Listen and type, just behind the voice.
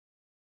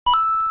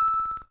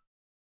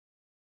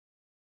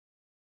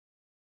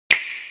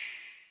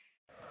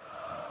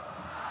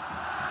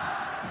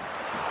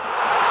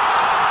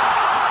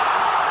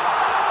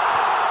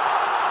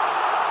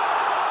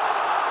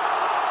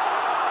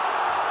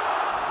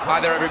Hi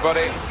there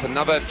everybody, it's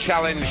another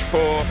challenge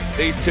for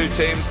these two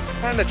teams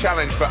and a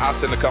challenge for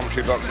us in the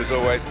commentary box as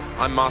always.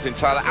 I'm Martin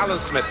Tyler, Alan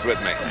Smith's with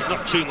me.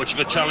 Not too much of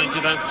a challenge,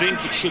 I don't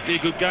think. It should be a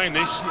good game,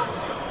 this.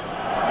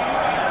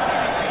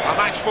 Our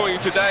match for you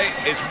today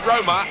is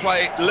Roma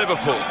play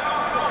Liverpool.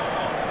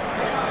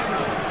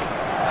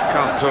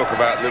 Can't talk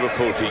about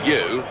Liverpool to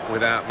you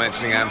without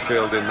mentioning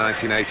Anfield in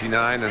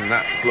 1989 and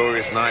that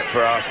glorious night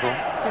for Arsenal.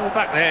 Well,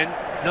 back then,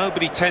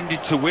 nobody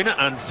tended to win at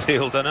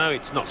Anfield. I know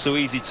it's not so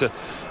easy to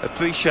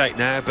appreciate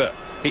now, but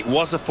it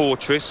was a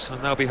fortress,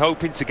 and they'll be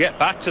hoping to get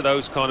back to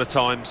those kind of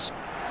times.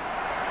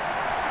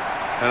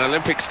 An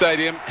Olympic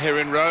stadium here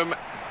in Rome,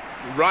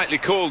 rightly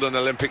called an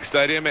Olympic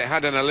stadium. It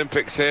had an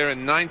Olympics here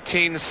in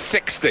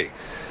 1960.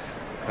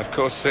 Of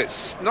course,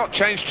 it's not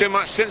changed too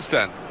much since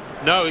then.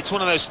 No, it's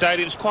one of those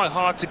stadiums quite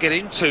hard to get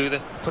into.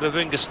 They put a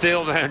ring of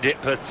steel around it,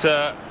 but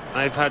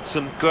they've had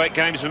some great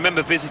games. I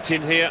remember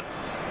visiting here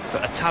for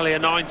Italia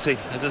 90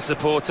 as a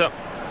supporter.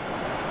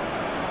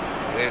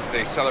 Here's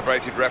the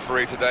celebrated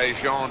referee today,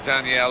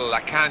 Jean-Daniel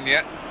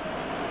Lacagne.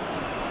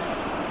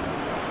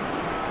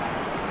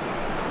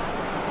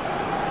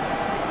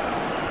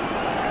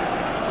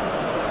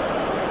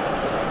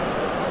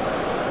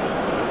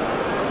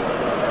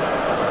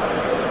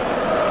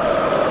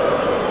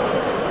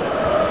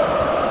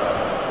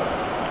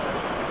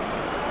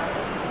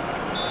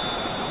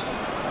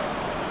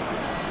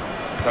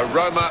 So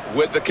Roma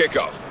with the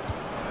kickoff.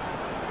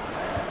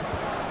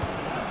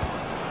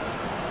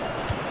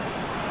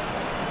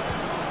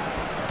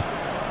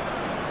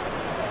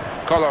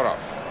 Kolarov.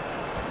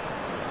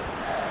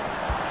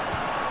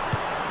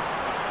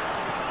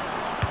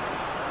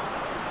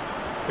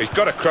 He's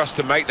got across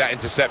to make that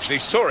interception. He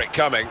saw it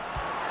coming.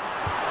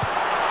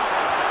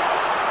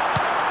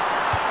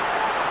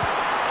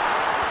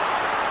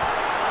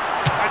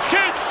 And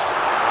shoots!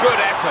 Good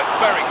effort,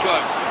 very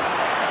close.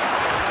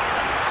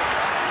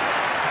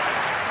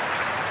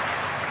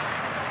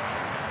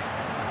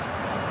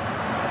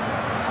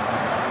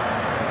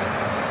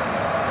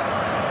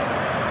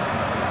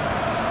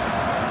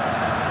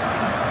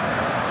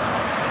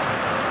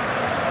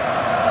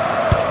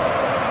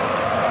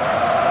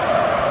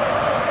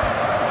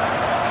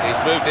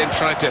 Moved in,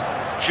 trying to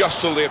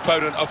jostle the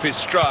opponent off his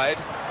stride.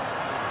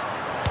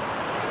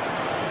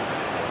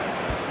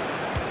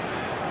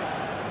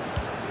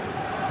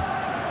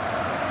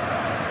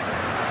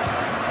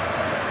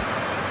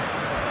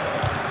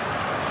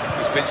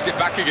 He's pinched it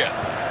back again.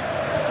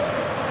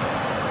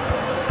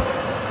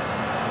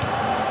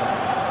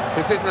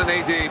 This isn't an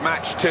easy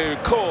match to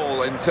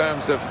call in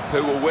terms of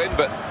who will win,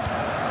 but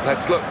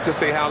let's look to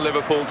see how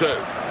Liverpool do.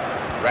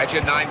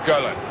 Reginald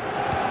Golan.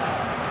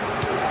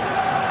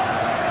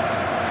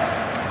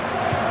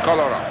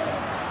 Kolarov.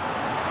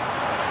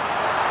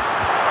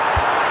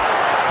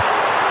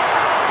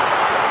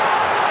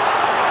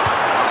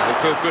 They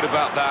feel good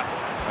about that.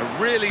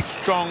 A really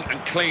strong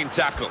and clean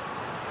tackle.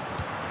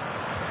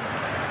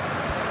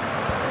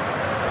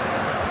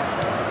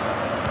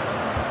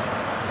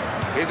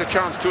 Here's a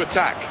chance to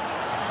attack.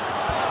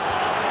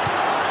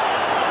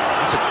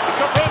 He's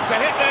got room to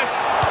hit this.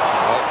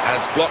 Well,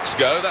 as blocks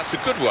go, that's a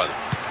good one.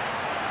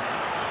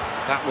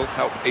 That will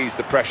help ease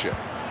the pressure.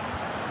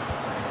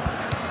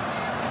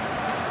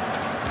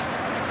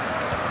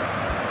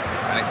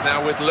 And it's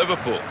now with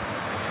Liverpool.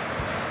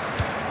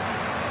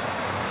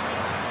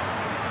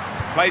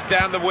 Played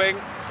down the wing,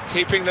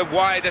 keeping the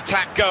wide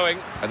attack going.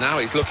 And now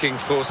he's looking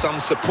for some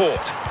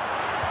support.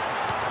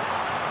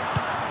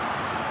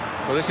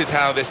 Well, this is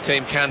how this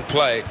team can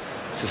play.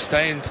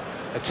 Sustained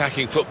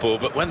attacking football,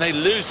 but when they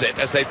lose it,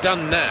 as they've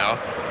done now,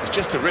 it's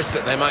just a risk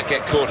that they might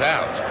get caught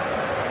out.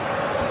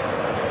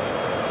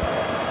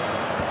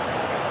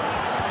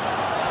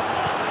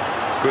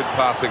 Good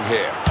passing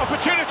here.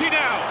 Opportunity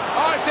now!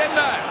 Oh, it's in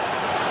there!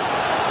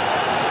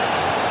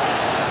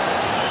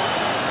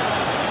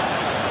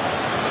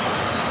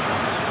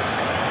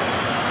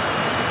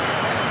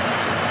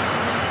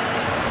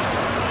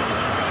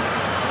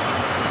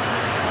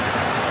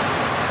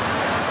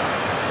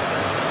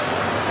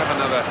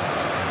 Another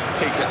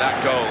peek at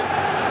that goal.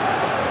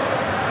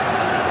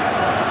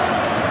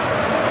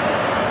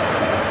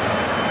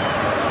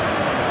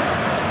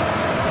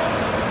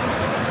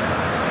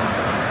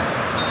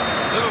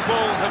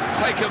 Liverpool have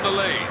taken the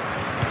lead.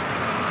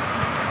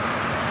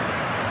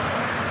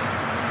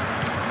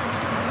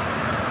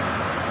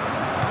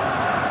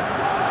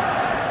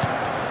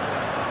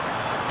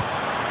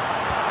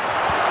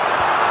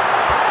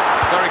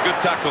 Very good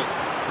tackle.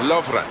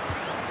 Lovren.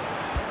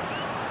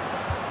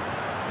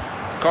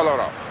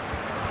 Kolarov.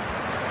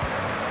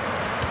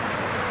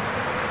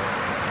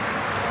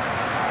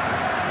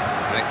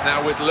 And it's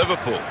now with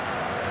Liverpool.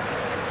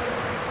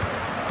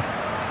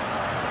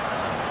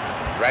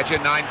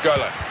 Reginald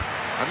Golan.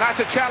 And that's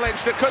a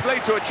challenge that could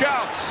lead to a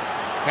chance.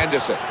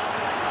 Henderson.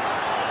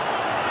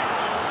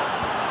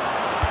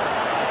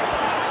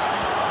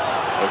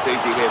 It's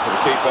easy here for the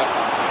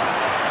keeper.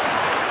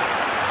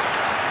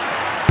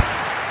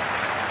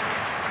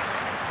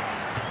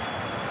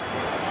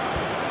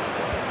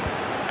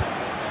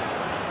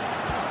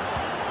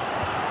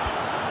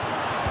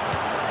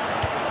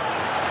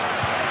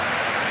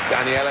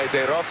 Daniele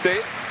De Rossi.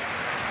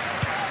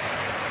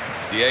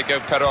 Diego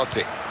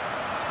Perotti.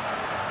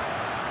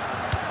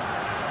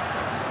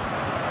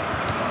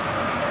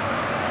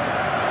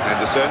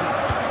 Henderson.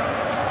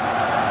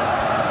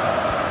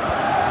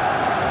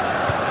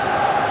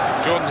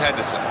 Jordan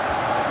Henderson.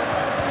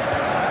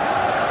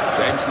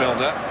 James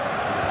Milner.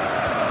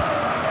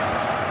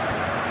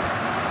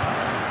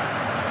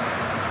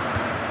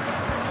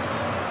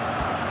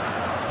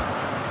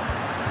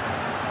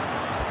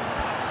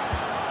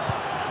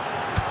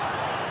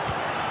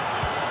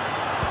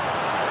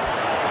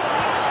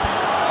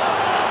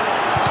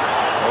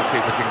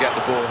 Goalkeeper can get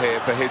the ball here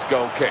for his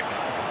goal kick.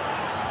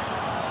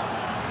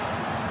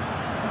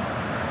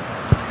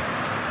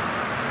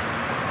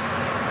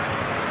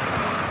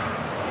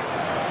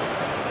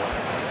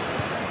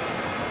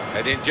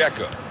 Edin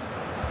Dzeko.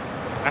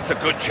 That's a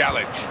good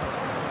challenge.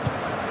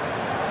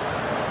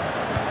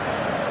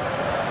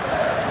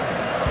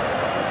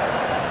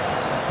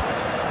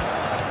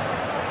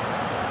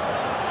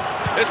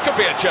 This could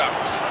be a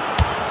chance.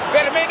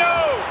 Firmino!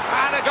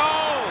 And a goal!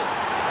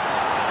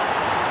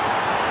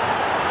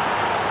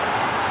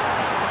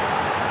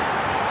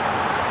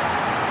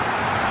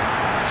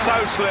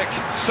 So slick,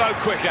 so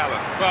quick, Alan.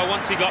 Well,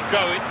 once he got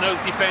going,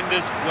 those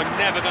defenders were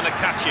never going to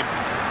catch him.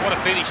 What a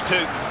finish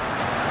too.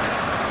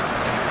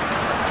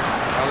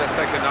 Well, let's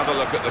take another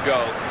look at the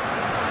goal.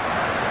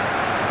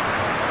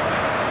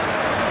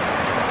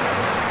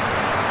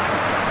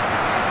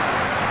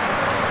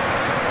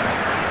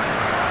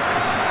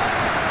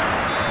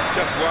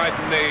 Just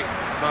widen the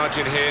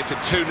margin here to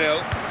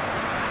 2-0.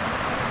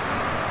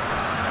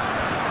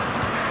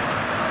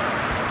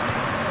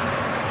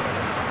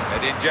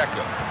 Edin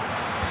Dzeko.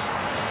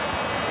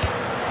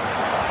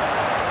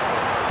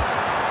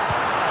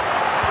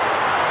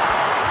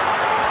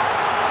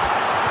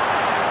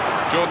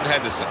 Jordan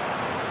Henderson.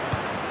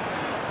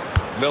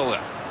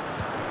 Milner.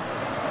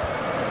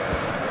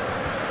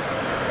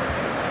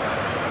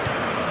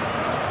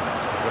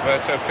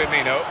 Roberto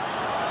Firmino.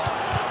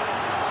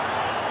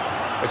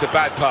 It's a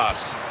bad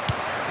pass.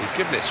 He's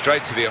given it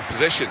straight to the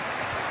opposition.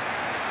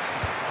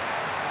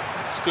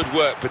 It's good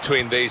work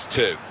between these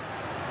two.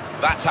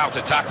 That's how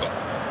to tackle.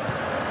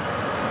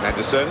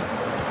 Henderson.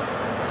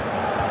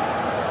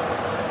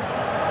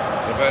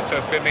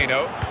 Roberto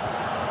Firmino.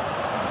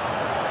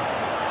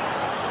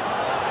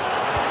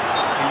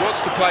 He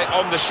wants to play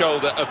on the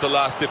shoulder of the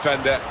last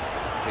defender.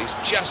 He's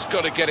just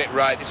got to get it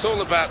right. It's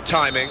all about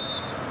timing.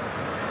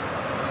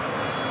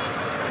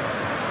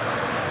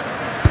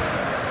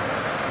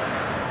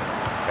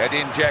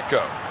 Edin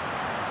Dzeko.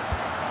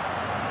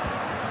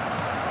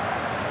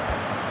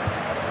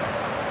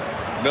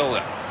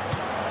 Milner.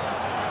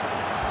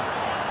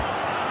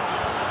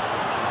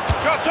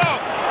 Shot on!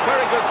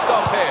 Very good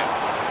stop here.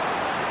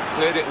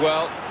 Cleared it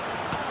well.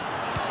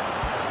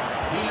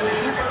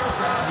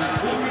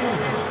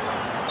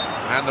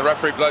 And the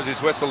referee blows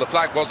his whistle. The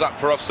flag was up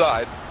for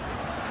offside.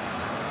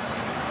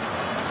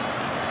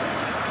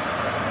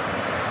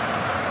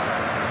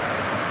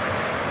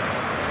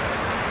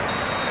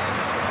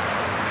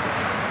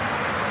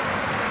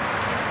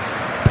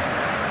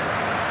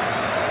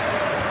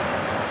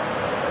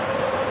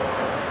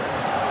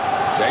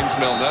 James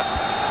Milner.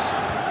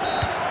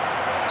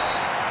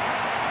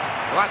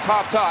 Well, that's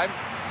half-time,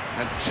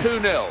 and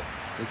 2-0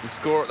 is the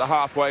score at the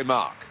halfway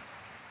mark.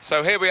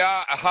 So here we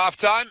are at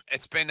half-time.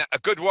 It's been a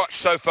good watch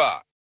so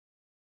far.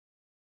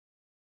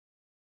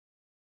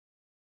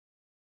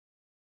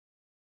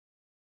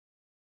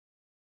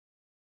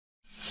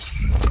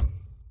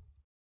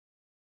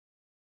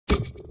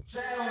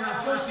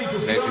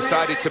 They've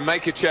decided to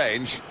make a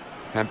change,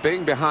 and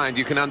being behind,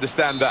 you can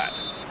understand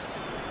that.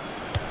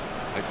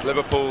 It's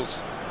Liverpool's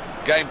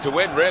game to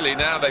win, really.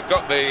 Now they've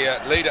got the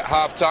lead at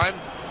half-time.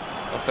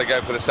 Off they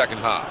go for the second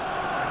half.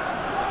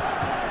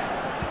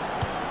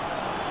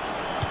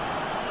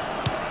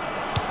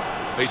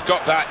 He's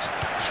got that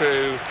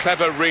through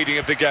clever reading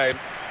of the game,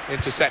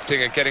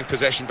 intercepting and getting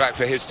possession back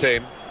for his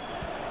team.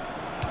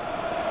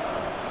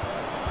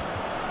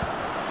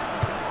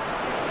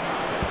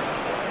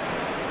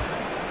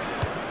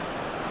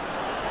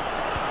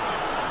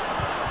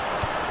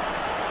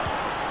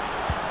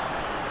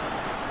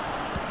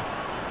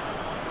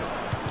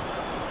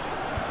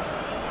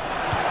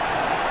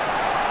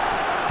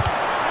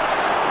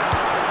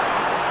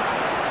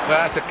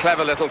 That's a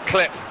clever little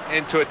clip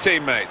into a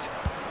teammate.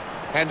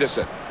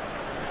 Henderson.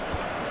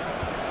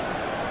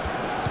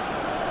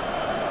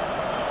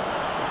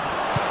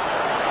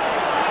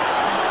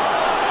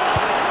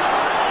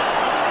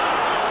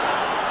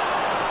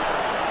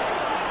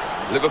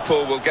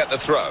 Liverpool will get the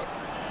throw.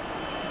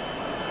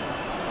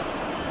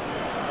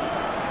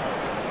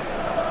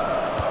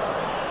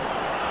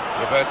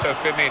 Roberto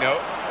Firmino.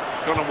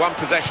 Gone on one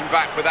possession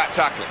back with that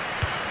tackle.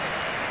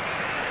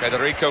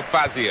 Federico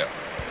Fazio.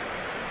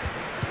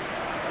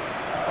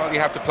 Well, you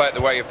have to play it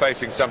the way you're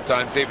facing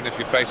sometimes, even if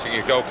you're facing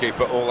your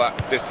goalkeeper all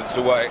that distance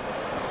away.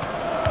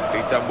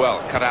 He's done well,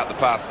 cut out the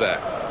pass there.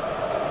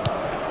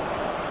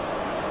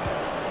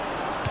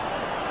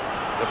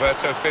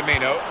 Roberto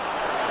Firmino.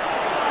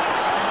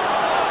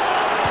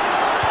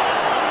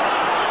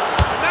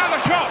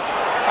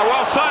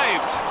 well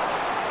saved.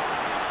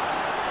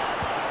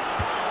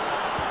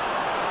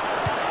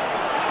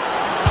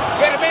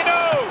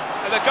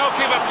 And the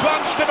goalkeeper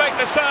plunged to make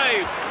the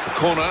save. It's a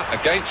corner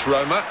against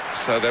Roma,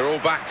 so they're all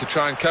back to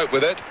try and cope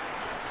with it.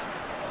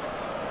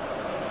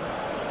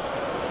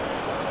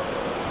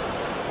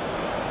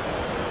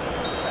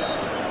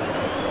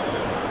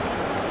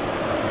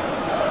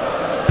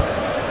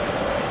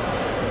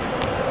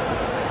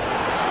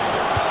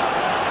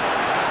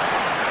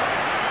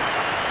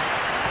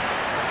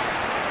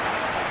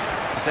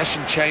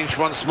 Possession changed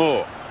once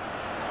more.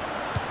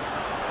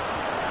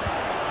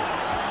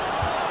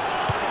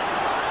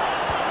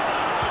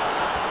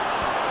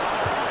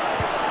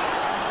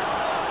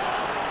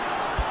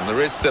 And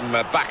there is some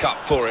backup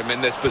for him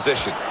in this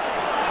position.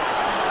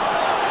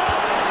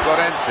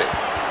 Florenzi.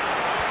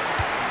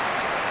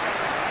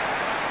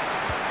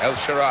 El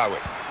Shaarawy.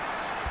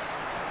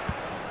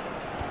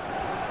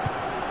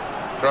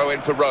 Throw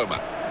in for Roma.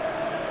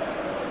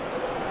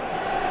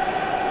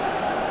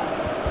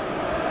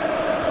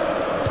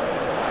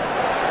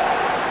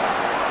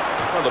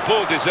 Well, the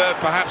ball deserved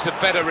perhaps a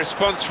better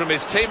response from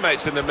his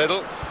teammates in the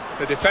middle.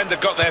 The defender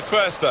got there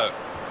first, though.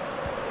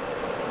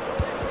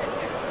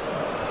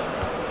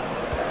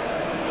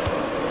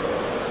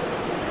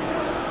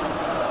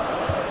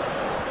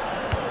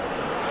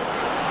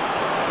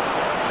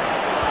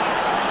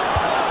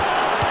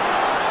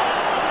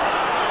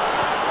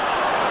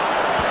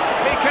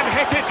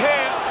 Hit it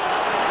here.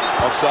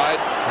 Offside.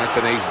 That's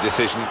an easy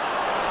decision.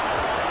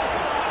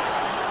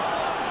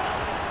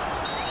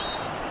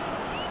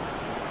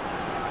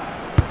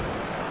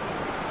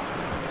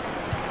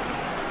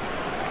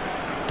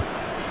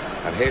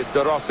 And here's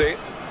De Rossi.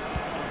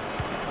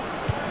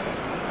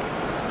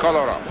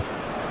 Kolarov.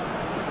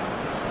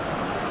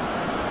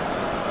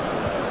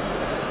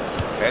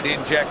 Edin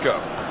Dzeko.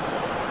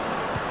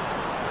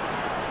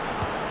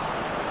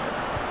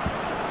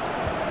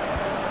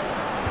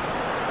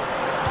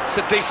 It's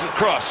a decent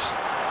cross.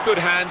 Good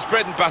hands,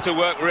 bread and butter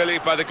work really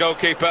by the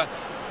goalkeeper,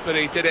 but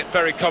he did it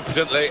very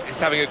competently. He's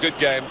having a good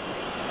game.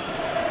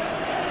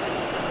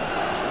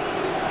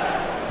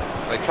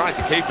 They tried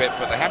to keep it,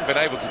 but they haven't been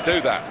able to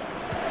do that.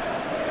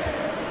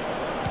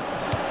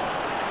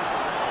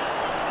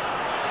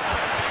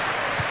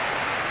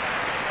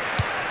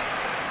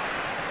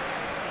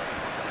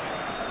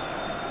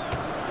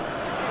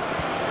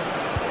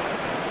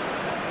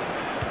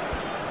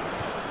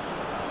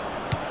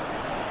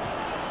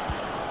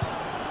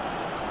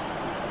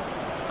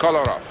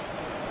 Kolarov.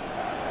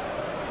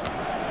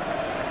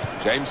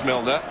 James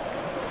Milner.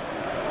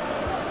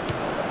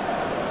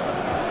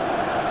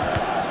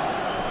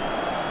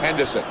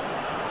 Henderson.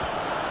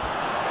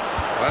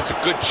 Well, that's a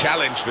good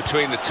challenge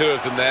between the two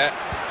of them there.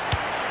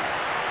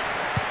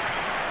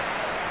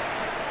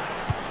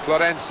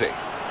 Florenzi.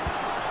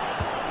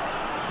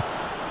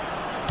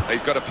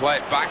 He's got to play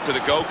it back to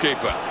the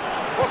goalkeeper.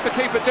 What's the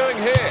keeper doing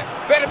here?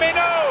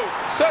 Firmino!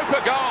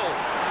 Super goal!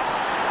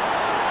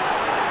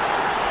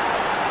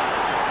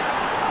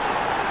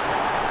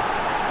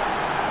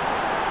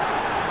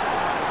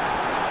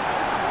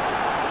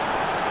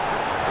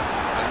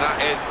 That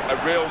is a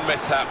real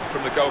mishap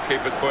from the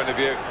goalkeeper's point of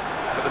view.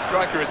 But the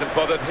striker isn't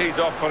bothered, he's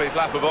off on his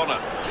lap of honour.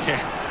 Yeah,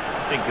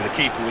 I think the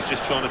keeper was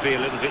just trying to be a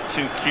little bit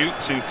too cute,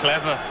 too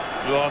clever,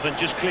 rather than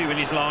just clearing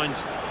his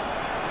lines.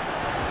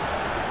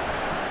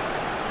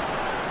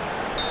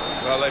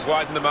 Well, they've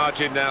widened the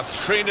margin now,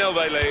 3-0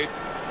 they lead.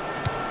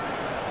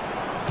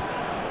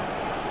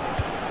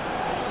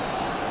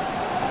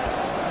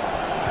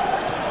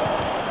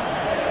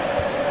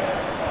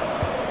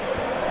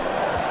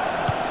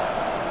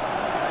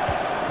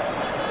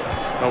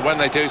 Well, when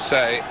they do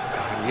say,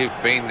 and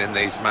you've been in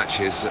these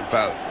matches,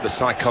 about the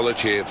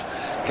psychology of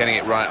getting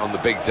it right on the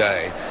big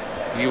day,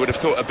 you would have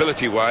thought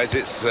ability-wise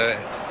it's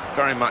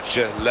very much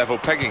level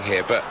pegging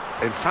here, but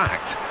in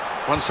fact,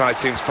 one side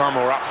seems far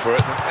more up for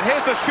it. And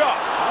here's the shot!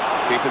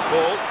 Keeper's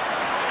ball.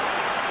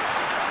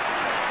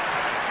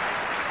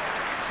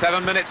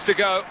 7 minutes to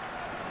go.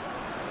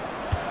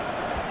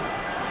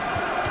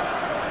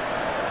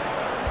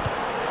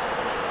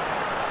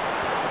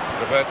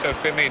 Roberto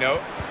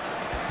Firmino.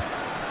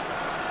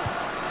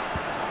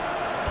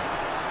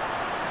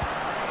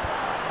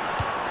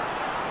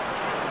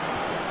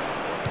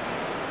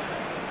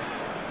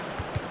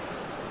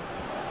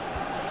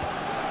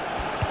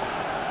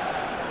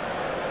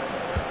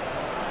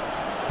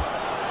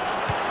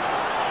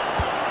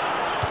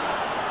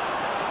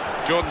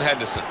 Jordan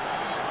Henderson.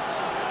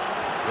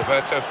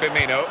 Roberto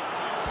Firmino.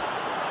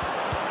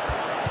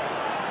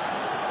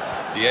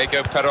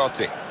 Diego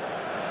Perotti.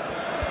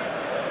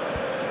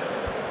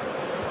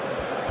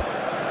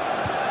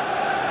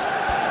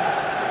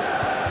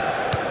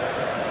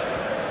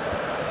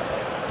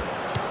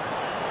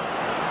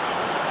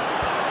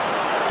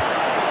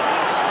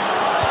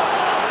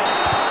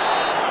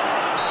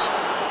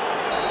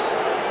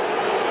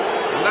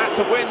 And that's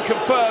a win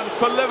confirmed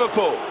for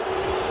Liverpool.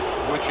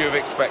 Would you have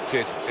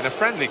expected in a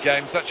friendly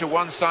game such a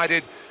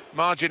one-sided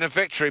margin of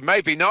victory.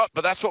 Maybe not,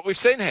 but that's what we've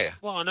seen here.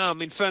 Well, I know. I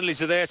mean,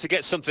 friendlies are there to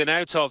get something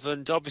out of,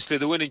 and obviously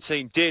the winning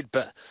team did,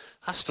 but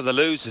as for the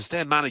losers,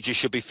 their manager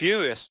should be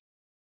furious.